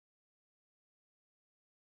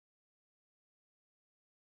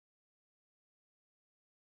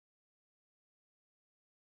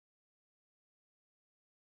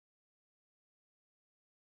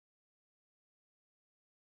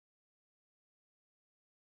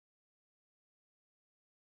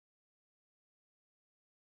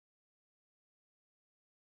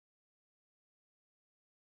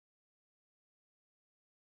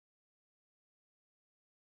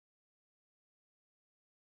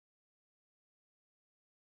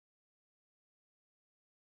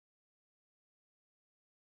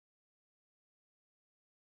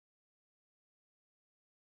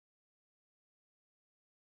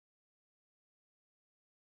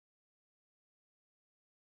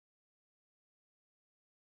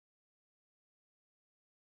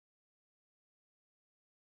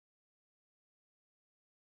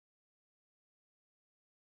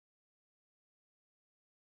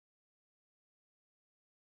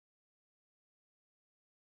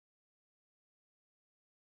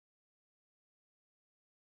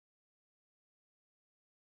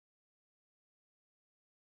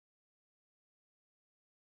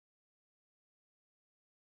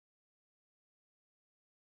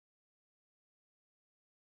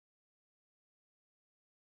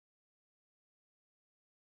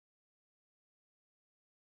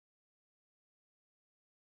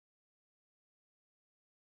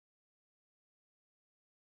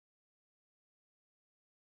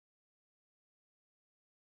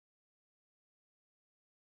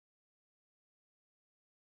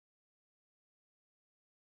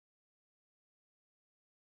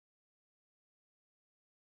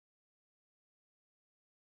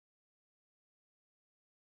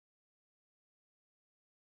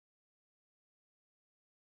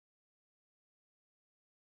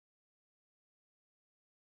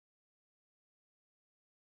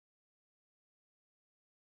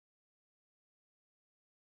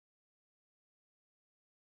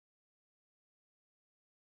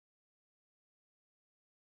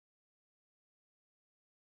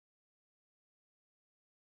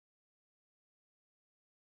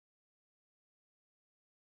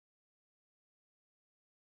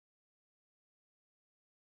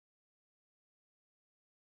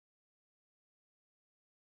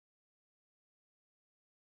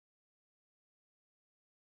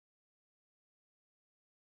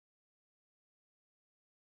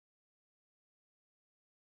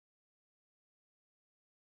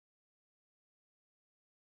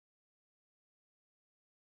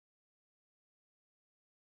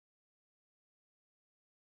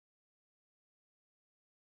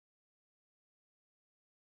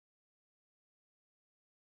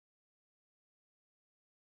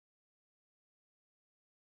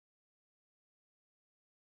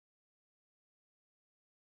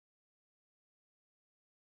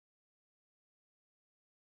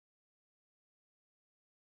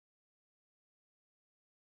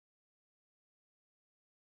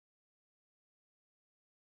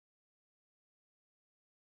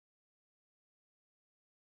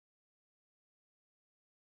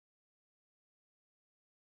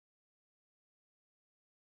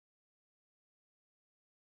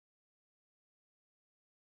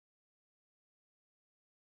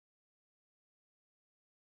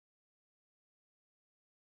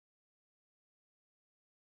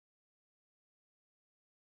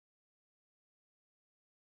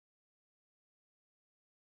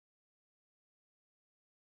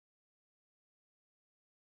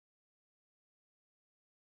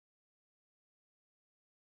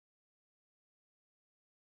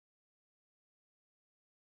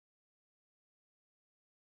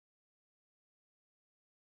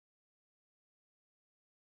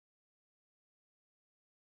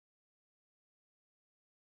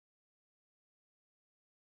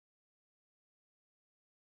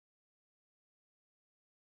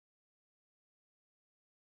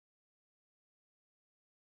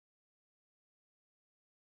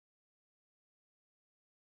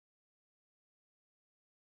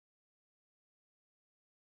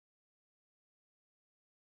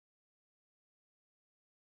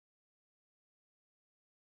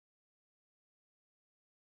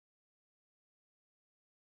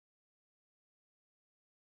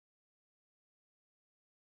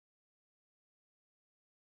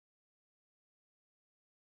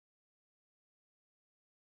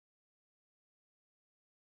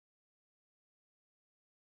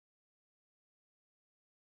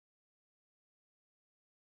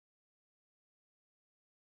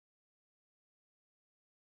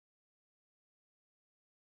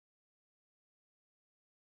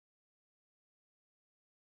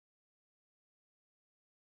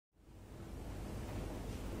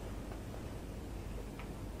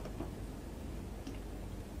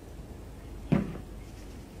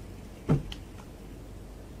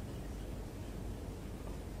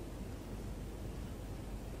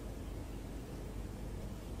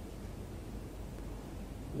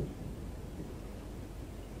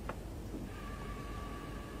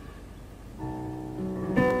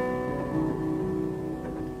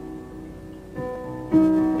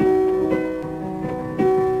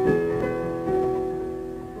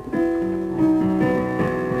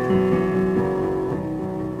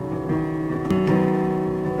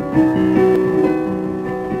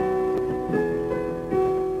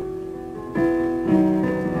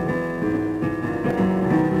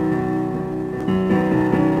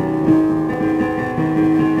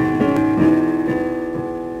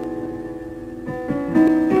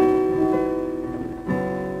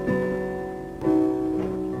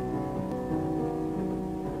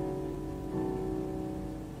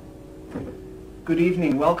Good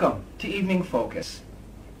evening. Welcome to Evening Focus.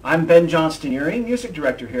 I'm Ben Johnston-Urie, Music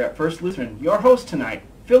Director here at First Lutheran, your host tonight,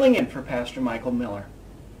 filling in for Pastor Michael Miller.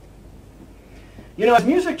 You know, as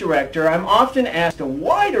Music Director, I'm often asked a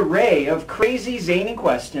wide array of crazy, zany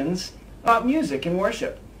questions about music and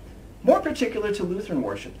worship. More particular to Lutheran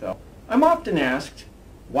worship, though, I'm often asked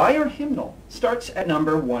why our hymnal starts at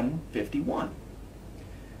number 151.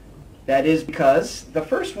 That is because the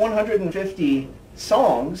first 150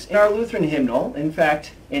 songs in our Lutheran hymnal, in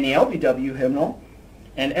fact, in the LBW hymnal,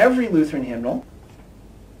 and every Lutheran hymnal,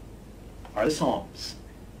 are the Psalms,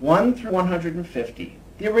 1 through 150,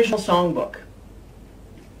 the original songbook.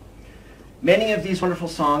 Many of these wonderful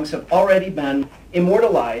songs have already been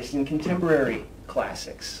immortalized in contemporary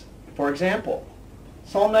classics. For example,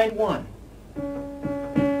 Psalm 91.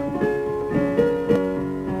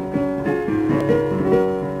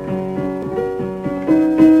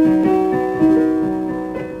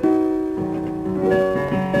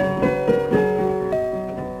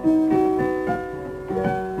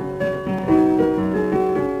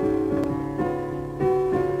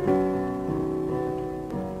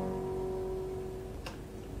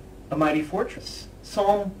 A Mighty Fortress,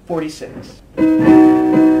 Psalm 46.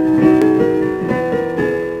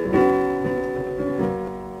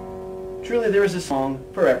 Truly there is a song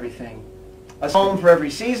for everything. A psalm for every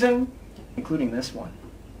season, including this one.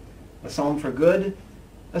 A psalm for good,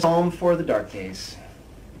 a psalm for the dark days.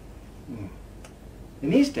 In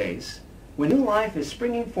these days, when new life is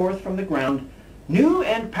springing forth from the ground, new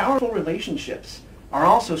and powerful relationships are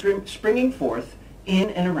also springing forth in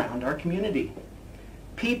and around our community.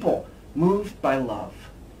 People moved by love,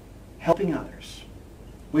 helping others.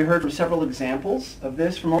 We heard from several examples of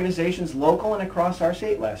this from organizations local and across our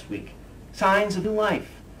state last week. Signs of new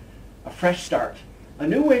life, a fresh start, a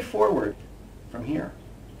new way forward from here.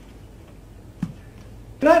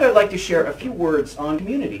 Tonight I'd like to share a few words on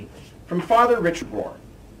community from Father Richard Rohr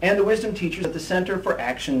and the wisdom teachers at the Center for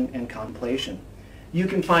Action and Contemplation. You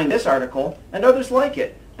can find this article and others like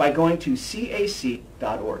it by going to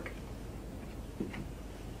cac.org.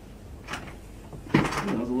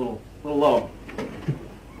 That was a little low.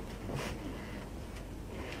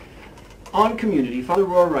 On community, Father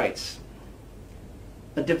Rohr writes,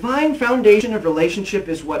 "A divine foundation of relationship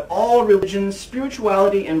is what all religions,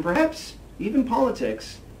 spirituality, and perhaps even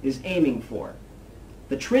politics is aiming for.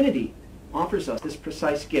 The Trinity offers us this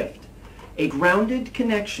precise gift, a grounded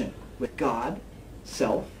connection with God,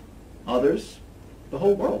 self, others, the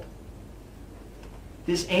whole world.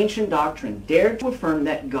 This ancient doctrine dared to affirm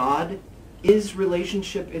that God is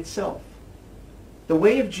relationship itself. The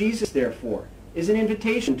way of Jesus, therefore, is an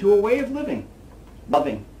invitation to a way of living,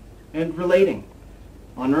 loving, and relating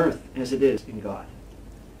on earth as it is in God.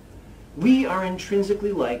 We are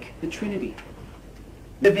intrinsically like the Trinity,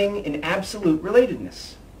 living in absolute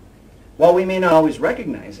relatedness. While we may not always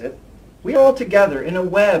recognize it, we are all together in a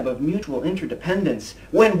web of mutual interdependence.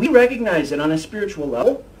 When we recognize it on a spiritual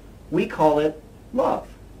level, we call it love."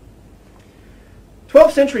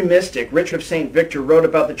 12th century mystic Richard of St. Victor wrote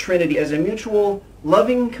about the Trinity as a mutual,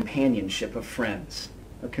 loving companionship of friends,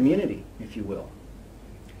 a community, if you will.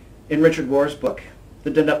 In Richard Rohr's book, The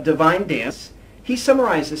Divine Dance, he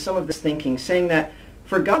summarizes some of this thinking, saying that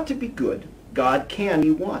for God to be good, God can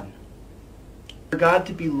be one. For God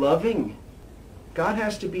to be loving, God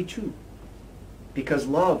has to be two, because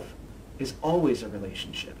love is always a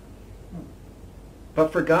relationship.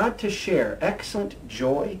 But for God to share excellent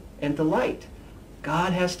joy and delight,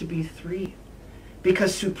 God has to be three,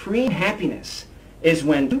 because supreme happiness is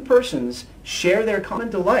when two persons share their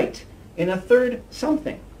common delight in a third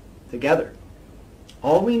something together.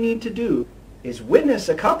 All we need to do is witness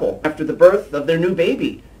a couple after the birth of their new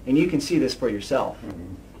baby, and you can see this for yourself.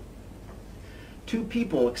 Two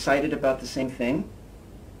people excited about the same thing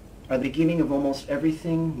are the beginning of almost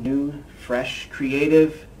everything new, fresh,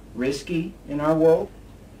 creative, risky in our world.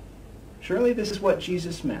 Surely this is what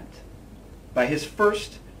Jesus meant by his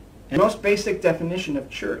first and most basic definition of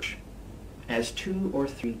church, as two or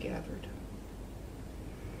three gathered.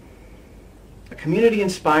 A community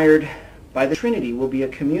inspired by the Trinity will be a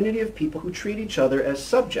community of people who treat each other as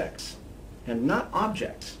subjects and not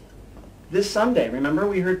objects. This Sunday, remember,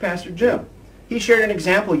 we heard Pastor Jim. He shared an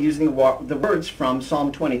example using the words from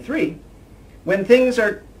Psalm 23. When things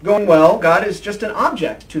are going well, God is just an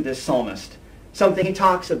object to this psalmist, something he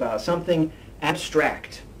talks about, something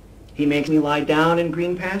abstract. He makes me lie down in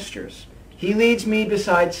green pastures. He leads me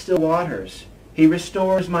beside still waters. He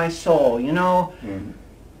restores my soul. You know,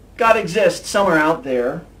 God exists somewhere out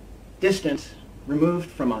there, distant, removed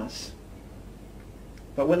from us.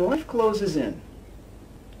 But when life closes in,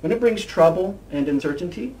 when it brings trouble and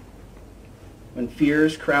uncertainty, when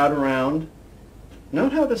fears crowd around,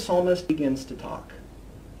 note how the psalmist begins to talk.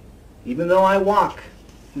 Even though I walk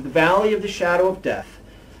through the valley of the shadow of death,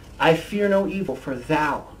 I fear no evil, for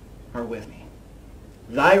thou art with me.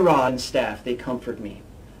 Thy rod and staff, they comfort me.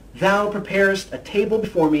 Thou preparest a table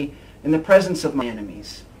before me in the presence of my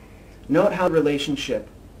enemies. Note how the relationship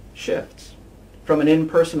shifts from an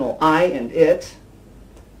impersonal I and it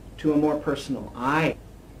to a more personal I,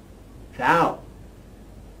 thou,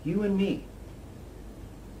 you and me.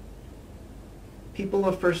 People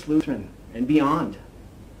of First Lutheran and beyond,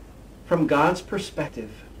 from God's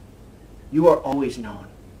perspective, you are always known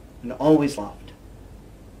and always loved.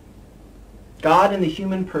 God and the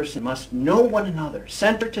human person must know one another,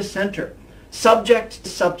 center to center, subject to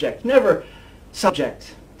subject, never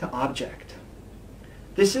subject to object.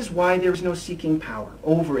 This is why there is no seeking power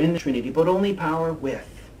over in the Trinity, but only power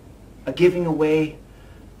with, a giving away,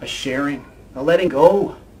 a sharing, a letting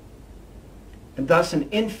go, and thus an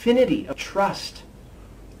infinity of trust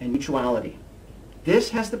and mutuality.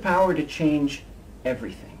 This has the power to change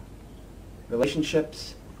everything.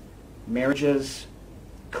 Relationships, marriages,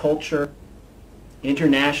 culture,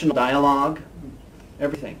 international dialogue,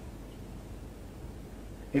 everything.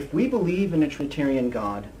 If we believe in a Trinitarian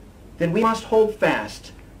God, then we must hold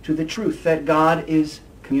fast to the truth that God is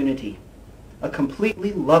community, a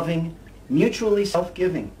completely loving, mutually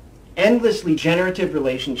self-giving, endlessly generative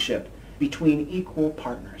relationship between equal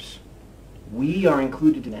partners. We are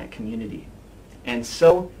included in that community, and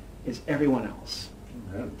so is everyone else.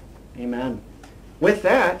 Amen. Amen. With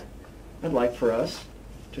that, I'd like for us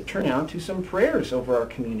to turn now to some prayers over our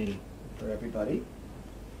community for everybody.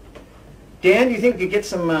 Dan, do you think we could get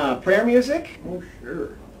some prayer music? Oh,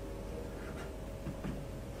 sure.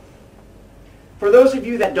 For those of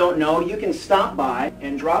you that don't know, you can stop by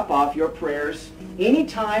and drop off your prayers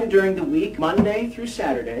anytime during the week, Monday through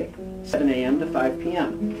Saturday, 7 a.m. to 5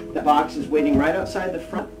 p.m. The box is waiting right outside the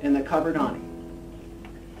front in the covered awning.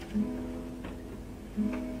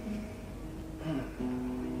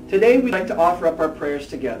 Today we'd like to offer up our prayers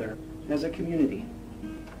together as a community.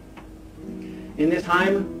 In this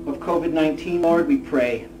time of COVID-19, Lord, we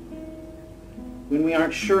pray. When we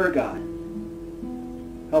aren't sure, God,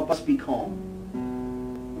 help us be calm.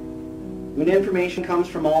 When information comes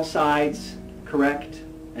from all sides, correct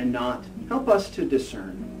and not, help us to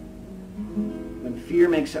discern. When fear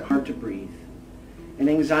makes it hard to breathe, and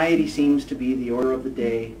anxiety seems to be the order of the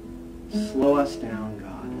day, slow us down,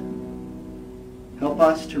 God. Help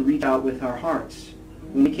us to reach out with our hearts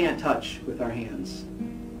when we can't touch with our hands.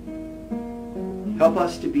 Help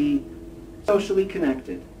us to be socially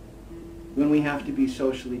connected when we have to be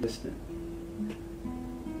socially distant.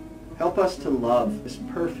 Help us to love as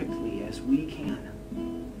perfectly as we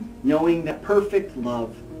can, knowing that perfect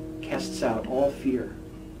love casts out all fear.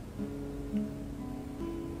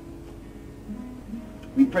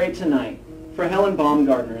 We pray tonight for Helen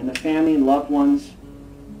Baumgartner and the family and loved ones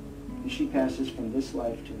as she passes from this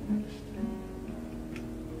life to the next.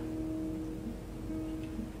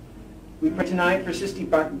 We pray tonight for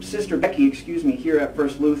Sister Becky, here at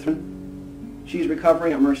First Lutheran. She's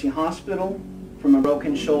recovering at Mercy Hospital from a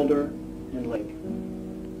broken shoulder and leg.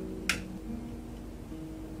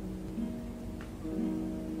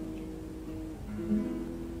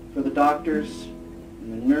 For the doctors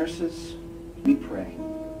and the nurses, we pray.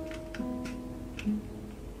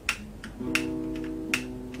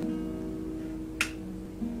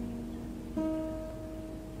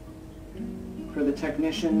 For the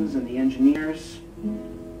technicians and the engineers,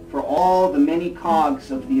 for all the many cogs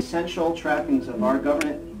of the essential trappings of our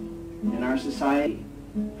government and our society,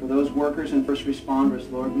 for those workers and first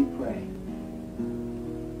responders, Lord, we pray.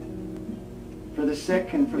 For the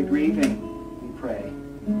sick and for the grieving, we pray.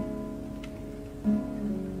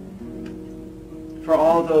 For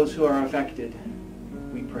all those who are affected,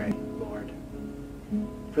 we pray, Lord.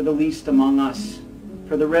 For the least among us,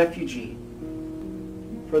 for the refugee,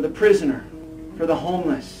 for the prisoner, for the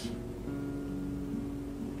homeless,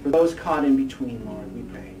 for those caught in between, Lord, we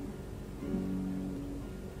pray.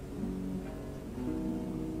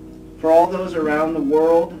 For all those around the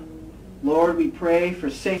world, Lord, we pray for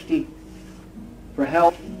safety, for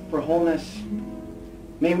health, for wholeness.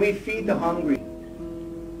 May we feed the hungry,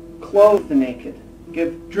 clothe the naked,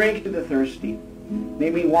 give drink to the thirsty. May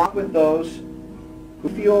we walk with those who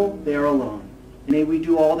feel they are alone. And may we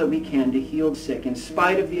do all that we can to heal the sick in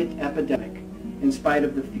spite of the epidemic, in spite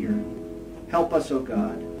of the fear. Help us, O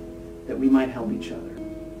God, that we might help each other.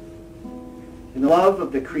 In the love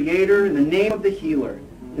of the Creator, in the name of the Healer,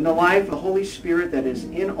 in the life of the Holy Spirit that is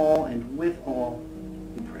in all and with all,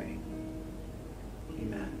 we pray.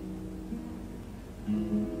 Amen.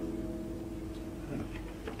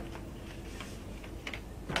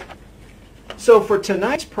 So for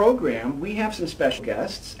tonight's program, we have some special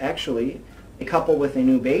guests, actually a couple with a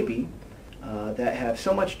new baby that have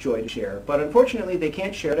so much joy to share. But unfortunately, they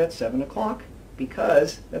can't share it at 7 o'clock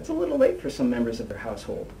because that's a little late for some members of their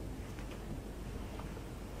household.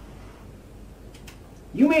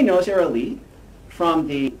 You may know Sarah Lee from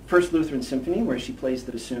the First Lutheran Symphony, where she plays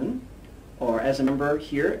the bassoon, or as a member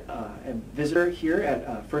here, a visitor here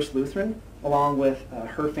at First Lutheran, along with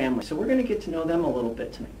her family. So we're going to get to know them a little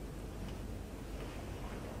bit tonight.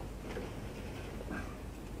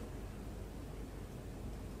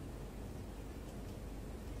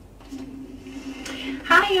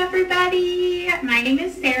 Hi everybody, my name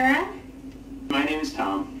is Sarah. My name is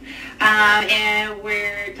Tom. And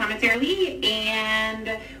we're Tom and Sarah Lee,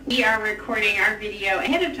 and we are recording our video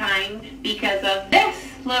ahead of time because of this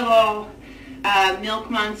little milk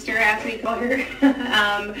monster, as we call her.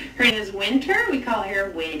 Her name is Winter. We call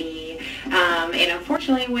her Winnie. And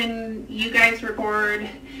unfortunately, when you guys record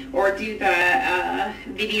or do the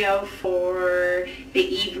video for the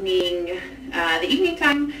evening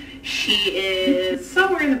time, she is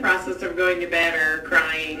somewhere in the process of going to bed or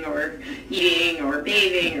crying or eating or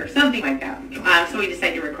bathing or something like that. So we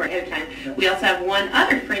decided to record ahead of time. We also have one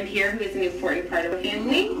other friend here who is an important part of the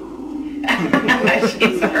family.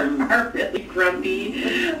 She's our really grumpy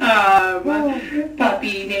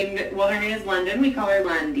puppy named, well, her name is London. We call her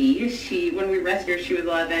Lundy. When we rescued her, she was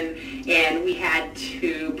 11, and we had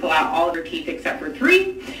to pull out all of her teeth except for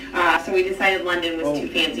 3. So we decided London was too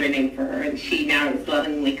fancy a name for her, and she now is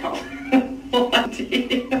lovingly called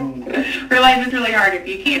Lundy. Her life is really hard, if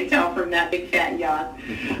you can't tell from that big fat yawn.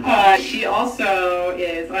 She also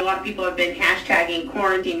is, a lot of people have been hashtagging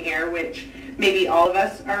quarantine hair, which maybe all of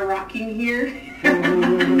us are rocking here,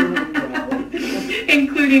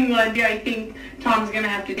 including Lundy. I think Tom's going to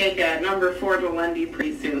have to take a number 4 to Lundy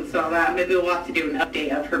pretty soon, so maybe we'll have to do an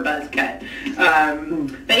update of her buzz cut.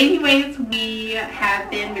 But anyways, we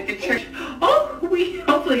have been with the church. We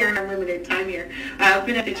hopefully are in a limited time here. I've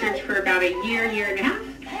been at the church for about a year and a half.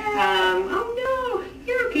 Oh no,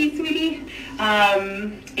 you're okay, sweetie.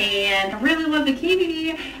 And I really love the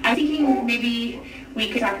community. I'm thinking maybe we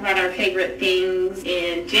could talk about our favorite things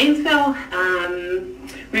in Janesville.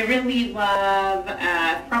 We really love,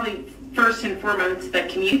 probably first and foremost, the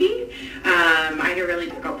community. I had a really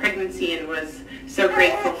difficult pregnancy and was so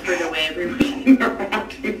grateful for the way everyone came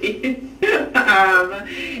around me.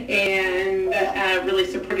 And really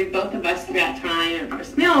supported both of us through that time, and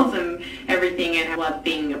Forest Mills and everything, and I love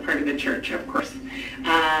being a part of the church, of course.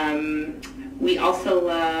 We also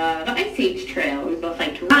love the Ice Age Trail. We both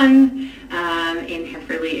like to run, and have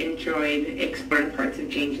really enjoyed exploring parts of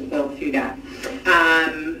Janesville through that.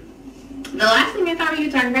 The last thing I thought we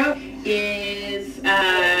could talk about is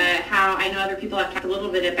how I know other people have talked a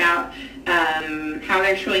little bit about how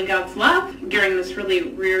they're showing God's love during this really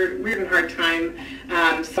weird and hard time.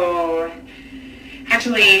 So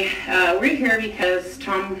actually, we're here because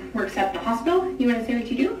Tom works at the hospital. You want to say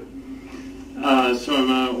what you do? So I'm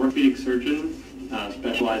an orthopedic surgeon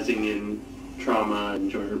specializing in trauma and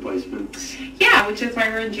joint replacements. Yeah, which is why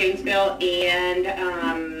we're in Janesville,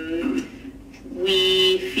 and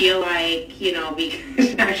we feel like,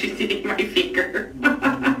 because now she's eating my finger.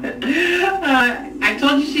 I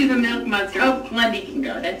told you she's a milk monster. Oh, Lundy can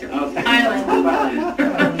go. That's her. Oh,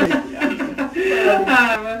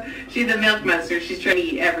 she's a milk monster. She's trying to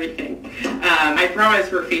eat everything. I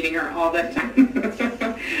promise we're feeding her all the time.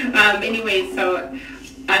 Anyway, so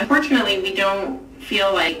unfortunately we don't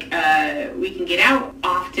feel like we can get out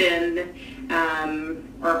often,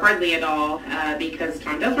 or hardly at all, because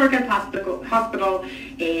Tom does work at a hospital,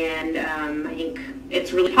 and I think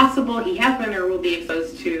it's really possible he has been or will be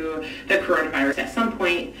exposed to the coronavirus at some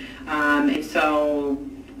point. And so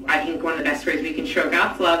I think one of the best ways we can show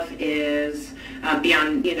God's love is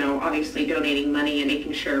beyond, obviously donating money and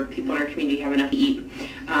making sure people in our community have enough to eat,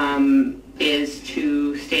 is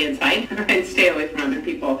to stay inside and stay away from other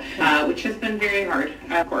people, which has been very hard,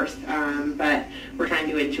 of course, but we're trying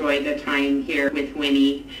to enjoy the time here with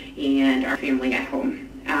Winnie and our family at home.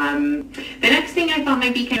 The next thing I thought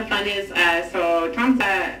might be kind of fun is, so Tom's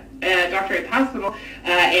a doctor at the hospital,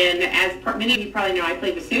 and as many of you probably know, I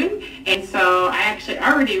play bassoon, and so I actually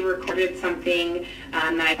already recorded something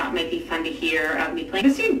that I thought might be fun to hear of me playing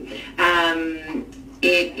bassoon.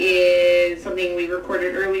 It is something we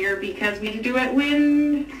recorded earlier because we had to do it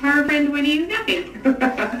when our friend Winnie is napping.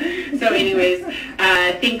 So anyways,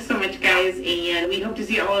 thanks so much, guys, and we hope to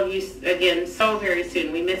see all of you again so very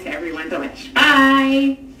soon. We miss everyone so much.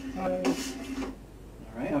 Bye! All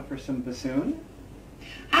right, up for some bassoon.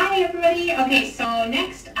 Hi, everybody. Okay, so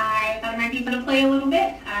next I thought it might be fun to play a little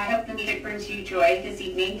bit. I hope the music brings you enjoy this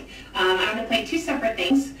evening. I'm going to play two separate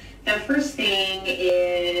things. The first thing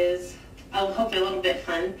is hopefully a little bit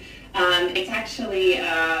fun. It's actually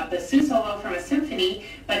a bassoon solo from a symphony,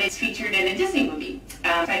 but it's featured in a Disney movie. So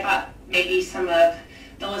I thought maybe some of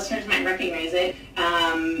the listeners might recognize it.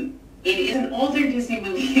 It is an older Disney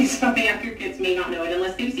movie, so the younger kids may not know it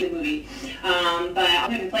unless they've seen the movie. But I'll go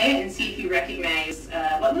ahead and play it and see if you recognize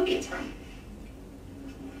what movie it's from.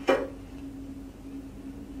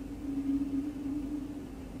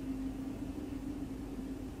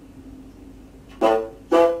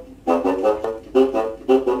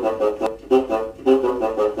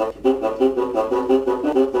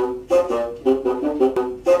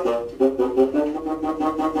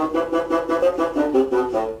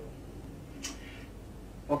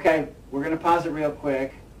 Okay, we're going to pause it real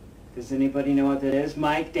quick. Does anybody know what that is?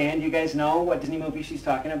 Mike, Dan, do you guys know what Disney movie she's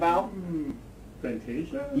talking about?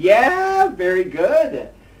 Fantasia? Yeah, very good.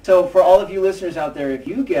 So for all of you listeners out there, if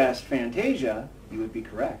you guessed Fantasia, you would be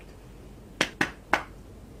correct.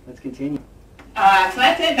 Let's continue. So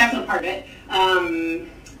that's it. That's a part of it.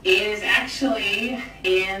 It is actually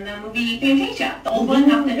in the movie Fantasia, the old one,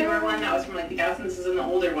 not the newer one. That was from like 2000. This is in the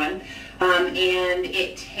older one. And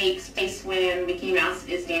it takes place when Mickey Mouse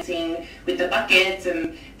is dancing with the buckets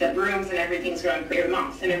and the brooms and everything's going crazy, the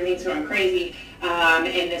moths and everything's going crazy.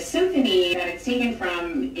 And the symphony that it's taken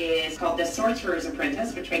from is called The Sorcerer's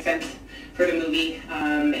Apprentice, which makes sense for the movie.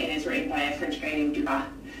 And is written by a French guy named Dupas.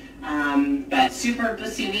 But super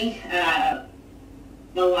bassoony.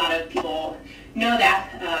 A lot of people know that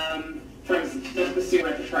from the bassoon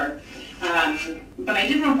repertoire. But I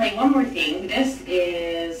did want to play one more thing. This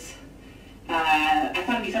is, I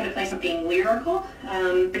thought it'd be fun to play something lyrical,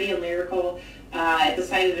 pretty and lyrical. I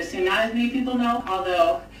decided to assume not as many people know,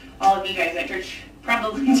 although all of you guys at church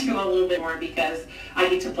probably do a little bit more because I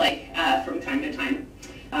get to play from time to time.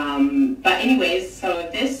 But anyways, so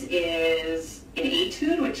this is an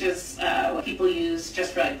etude, which is what people use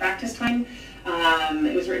just for like practice time.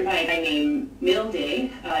 It was written by a guy named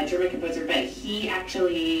Milday, a German composer, but he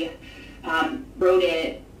actually wrote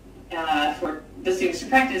it for the students to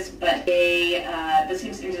practice, but the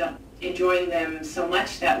students ended up enjoying them so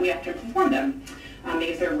much that we have to perform them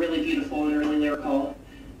because they're really beautiful and really lyrical.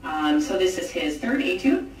 So this is his third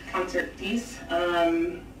etude, concert piece,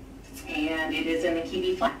 and it is in the key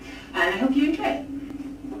B flat, and I hope you enjoy it.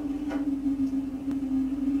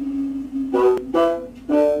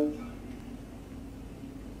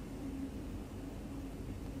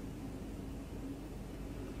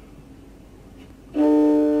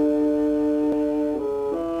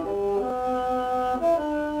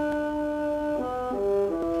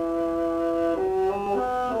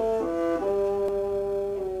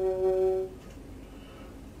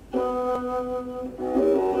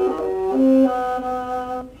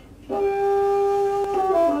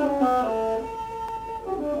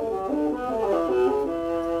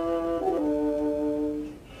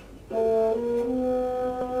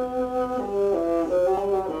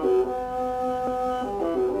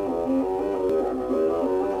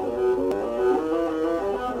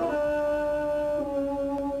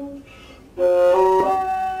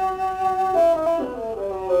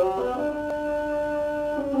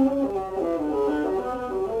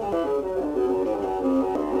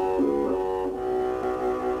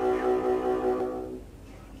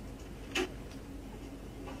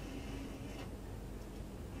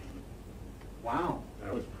 Wow.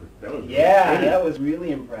 That was Yeah, pretty. that was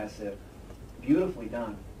really impressive. Beautifully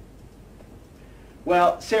done.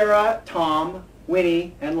 Well, Sarah, Tom,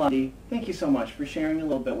 Winnie, and Lundy, thank you so much for sharing a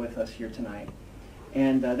little bit with us here tonight.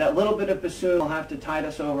 And that little bit of bassoon will have to tide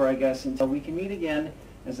us over, I guess, until we can meet again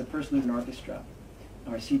as the First Lutheran Orchestra,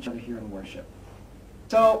 or see each other here in worship.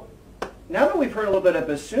 So, now that we've heard a little bit of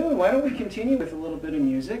bassoon, why don't we continue with a little bit of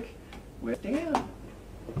music with Dan?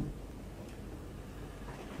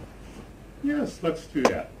 Yes, let's do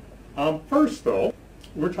that. First, though,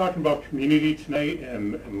 we're talking about community tonight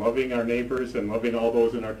and loving our neighbors and loving all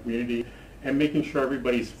those in our community and making sure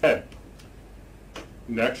everybody's fed.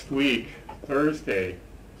 Next week, Thursday,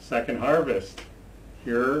 Second Harvest,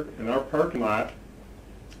 here in our parking lot.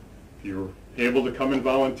 If you're able to come and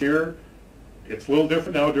volunteer, it's a little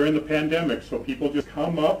different now during the pandemic, so people just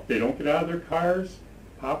come up, they don't get out of their cars,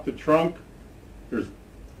 pop the trunk, there's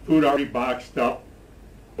food already boxed up,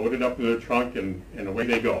 loaded up in their trunk, and away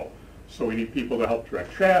they go. So we need people to help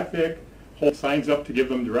direct traffic, hold signs up to give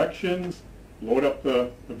them directions, load up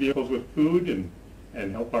the vehicles with food,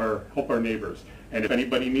 and help our neighbors. And if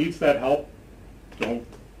anybody needs that help, don't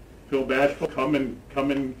feel bashful. Come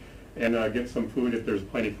in and get some food if there's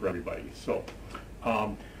plenty for everybody. So,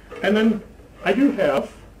 and then I do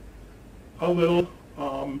have a little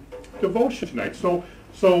devotion tonight. So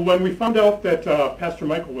when we found out that Pastor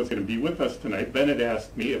Michael was going to be with us tonight, Ben had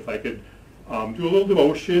asked me if I could do a little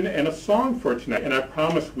devotion and a song for tonight. And I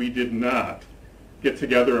promise we did not get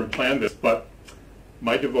together and plan this, but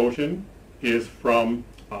my devotion is from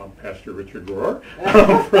Pastor Richard Rohr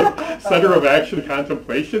for Center of Action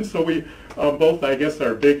Contemplation. So we both, I guess,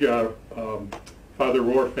 are big Father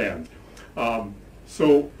Rohr fans.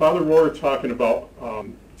 So Father Rohr talking about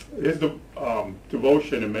his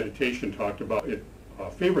devotion and meditation talked about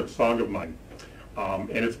a favorite song of mine, and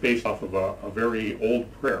it's based off of a very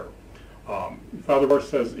old prayer. Father Rohr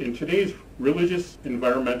says, in today's religious,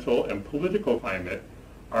 environmental, and political climate,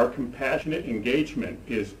 our compassionate engagement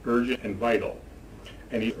is urgent and vital.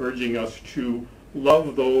 And he's urging us to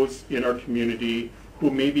love those in our community who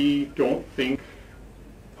maybe don't think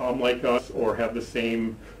like us or have the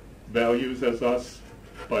same values as us,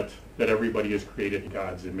 but that everybody is created in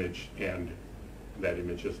God's image, and that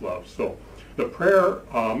image is love. So the prayer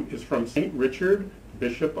is from St. Richard,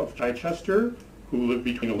 Bishop of Chichester, who lived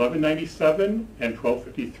between 1197 and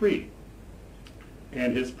 1253.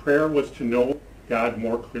 And his prayer was to know God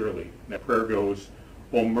more clearly. And that prayer goes,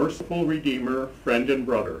 O merciful Redeemer, friend and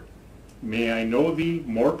brother, may I know thee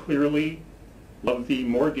more clearly, love thee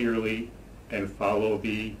more dearly, and follow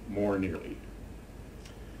thee more nearly.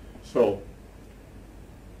 So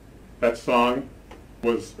that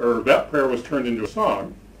prayer was turned into a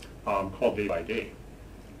song called Day by Day.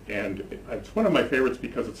 And it's one of my favorites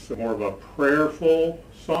because it's more of a prayerful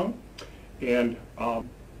song. And Father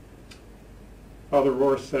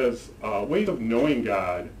Rohr says, ways of knowing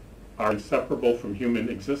God are inseparable from human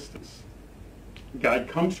existence. God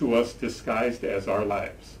comes to us disguised as our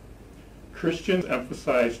lives. Christians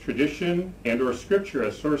emphasize tradition and or scripture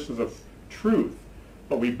as sources of truth,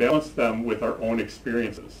 but we balance them with our own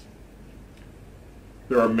experiences.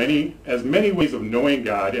 There are as many ways of knowing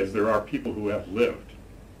God as there are people who have lived.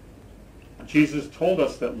 Jesus told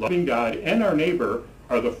us that loving God and our neighbor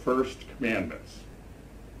are the first commandments.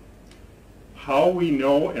 How we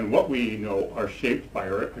know and what we know are shaped by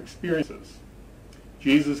our experiences.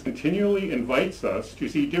 Jesus continually invites us to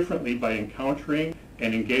see differently by encountering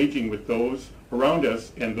and engaging with those around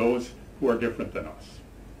us and those who are different than us.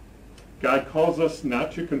 God calls us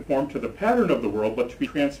not to conform to the pattern of the world, but to be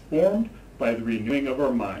transformed by the renewing of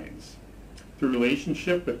our minds through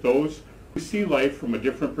relationship with those who see life from a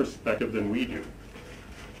different perspective than we do.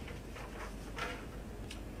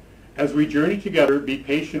 As we journey together, be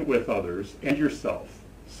patient with others and yourself.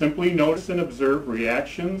 Simply notice and observe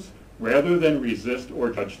reactions rather than resist or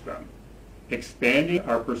judge them. Expanding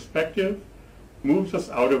our perspective moves us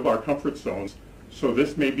out of our comfort zones, so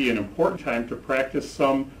this may be an important time to practice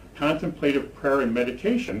some contemplative prayer and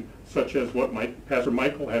meditation, such as what Pastor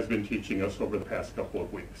Michael has been teaching us over the past couple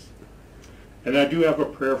of weeks. And I do have a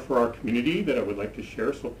prayer for our community that I would like to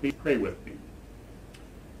share, so please pray with me.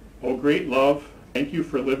 O great love, thank you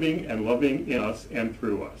for living and loving in us and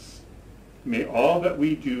through us. May all that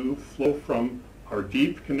we do flow from our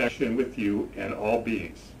deep connection with you and all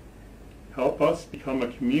beings. Help us become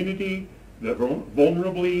a community that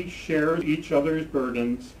vulnerably shares each other's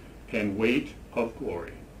burdens and weight of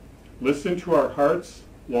glory. Listen to our hearts'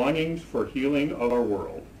 longings for healing of our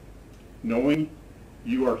world. Knowing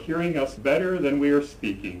you are hearing us better than we are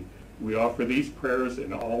speaking, we offer these prayers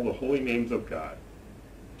in all the holy names of God.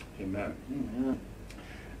 Amen. Amen.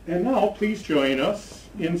 And now please join us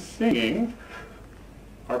in singing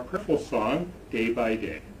our prayerful song, Day by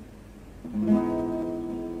Day.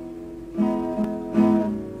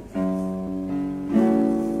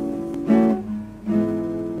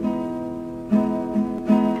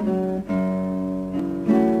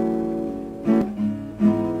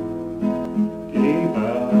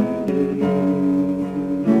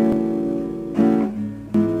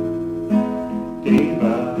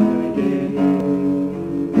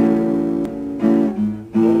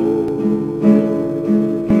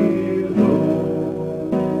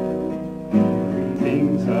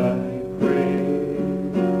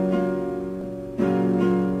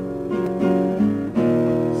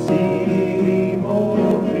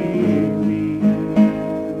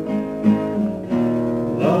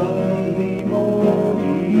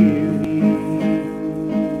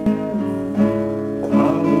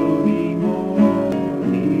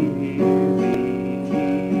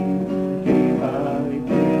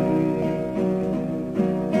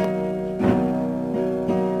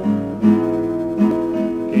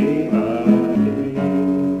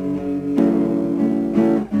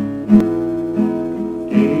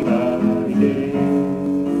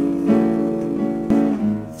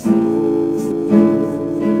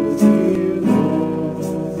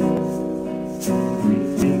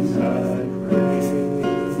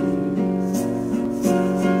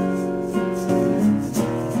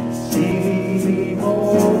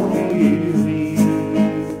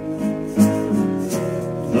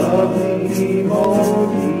 love thee more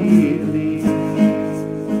dearly,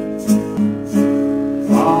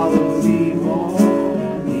 follow thee more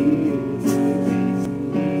nearly,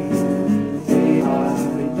 day by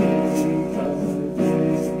day, day by day,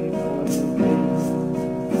 day by day.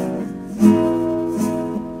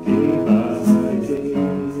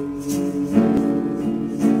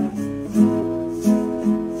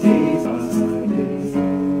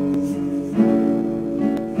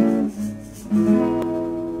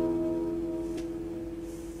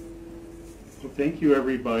 Well, thank you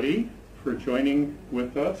everybody for joining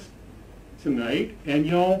with us tonight. And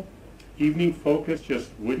you know, Evening Focus just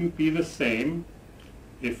wouldn't be the same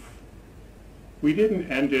if we didn't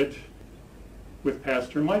end it with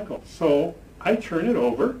Pastor Michael. So I turn it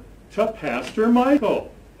over to Pastor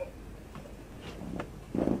Michael.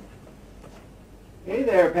 Hey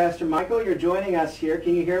there, Pastor Michael. You're joining us here.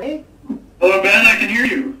 Can you hear me? Hello, Ben. I can hear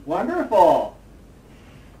you. Wonderful.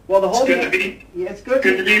 Well, the whole It's good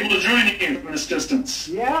to be able to join you from this distance.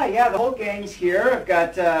 Yeah, the whole gang's here. I've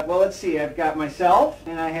got, well, let's see, I've got myself,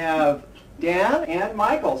 and I have Dan and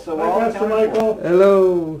Michael. So we're all Pastor Michael.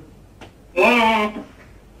 Hello. Hello.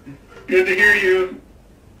 Good to hear you.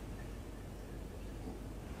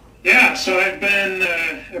 Yeah, so I've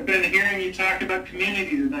been hearing you talk about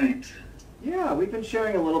community tonight. Yeah, we've been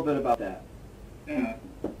sharing a little bit about that. Yeah.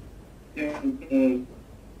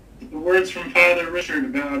 The words from Father Richard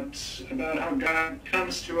about how God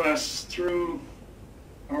comes to us through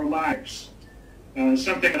our lives.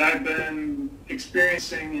 Something that I've been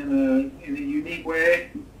experiencing in a unique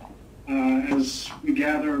way as we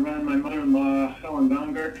gather around my mother-in-law, Helen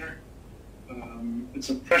Baumgartner.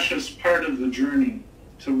 It's a precious part of the journey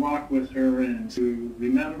to walk with her and to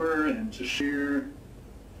remember and to share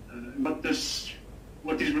what these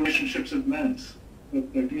relationships have meant,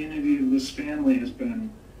 what the community of this family has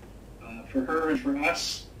been for her and for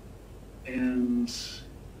us. And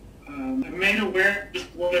I'm made aware of just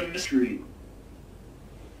what a mystery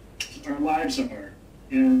our lives are,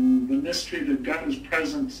 and the mystery that God is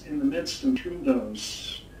present in the midst and through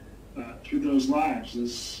those lives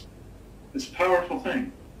is a powerful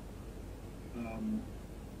thing. And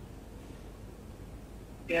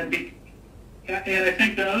I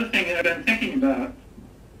think the other thing that I've been thinking about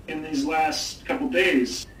in these last couple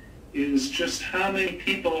days is just how many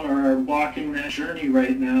people are walking that journey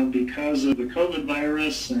right now because of the COVID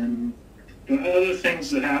virus and the other things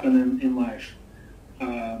that happen in life.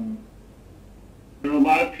 There are a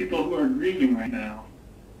lot of people who are grieving right now,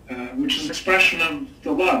 which is an expression of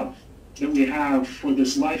the love that we have for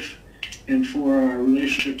this life and for our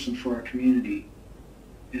relationships and for our community.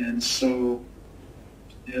 And so,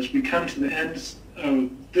 as we come to the end of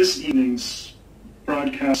this evening's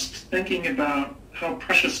broadcast, thinking about how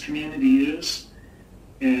precious community is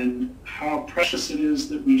and how precious it is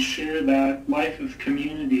that we share that life of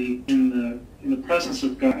community in the presence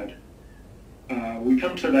of God, we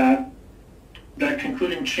come to that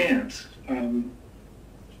concluding chant. And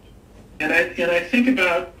I think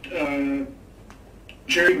about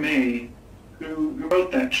Jerry May, who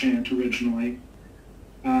wrote that chant originally.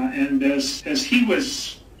 And as he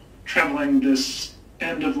was traveling this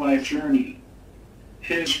end-of-life journey,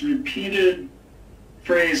 his repeated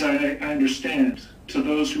phrase, I understand, to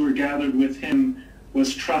those who were gathered with him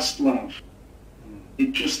was trust, love. He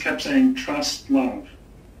just kept saying, trust, love.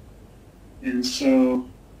 And so,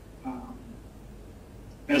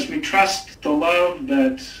 as we trust the love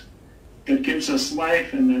that gives us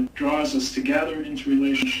life and that draws us together into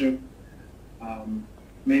relationship,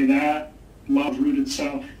 may that love root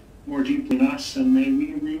itself more deeply in us, and may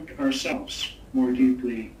we root ourselves more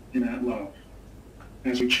deeply in that love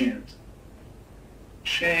as we chant.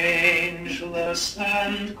 Changeless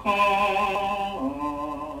and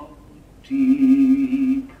calm,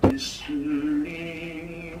 deep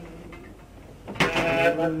mystery,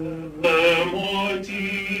 ever more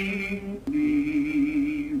deeply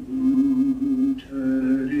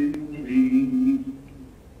rooted in me.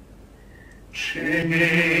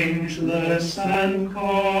 Changeless and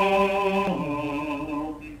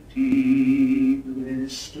calm, deep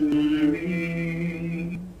mystery,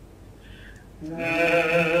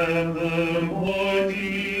 ever more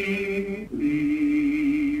deeply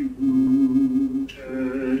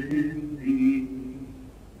rooted in thee.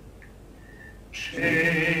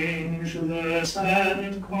 Changeless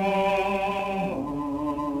and calm,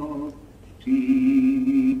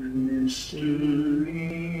 deep mystery,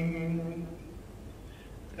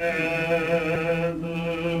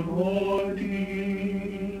 ever more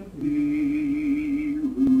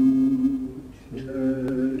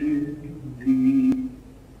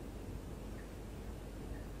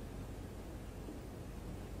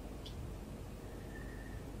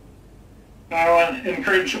I want to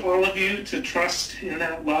encourage all of you to trust in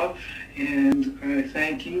that love, and I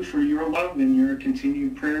thank you for your love and your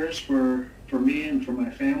continued prayers for me and for my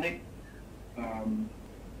family.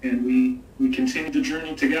 And we continue the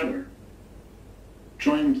journey together,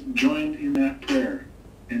 joined in that prayer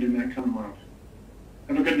and in that common love.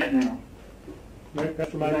 Have a good night now. Right,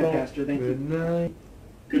 Pastor Good night, Michael. Pastor. Thank you. Good night.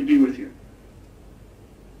 Good to be with you.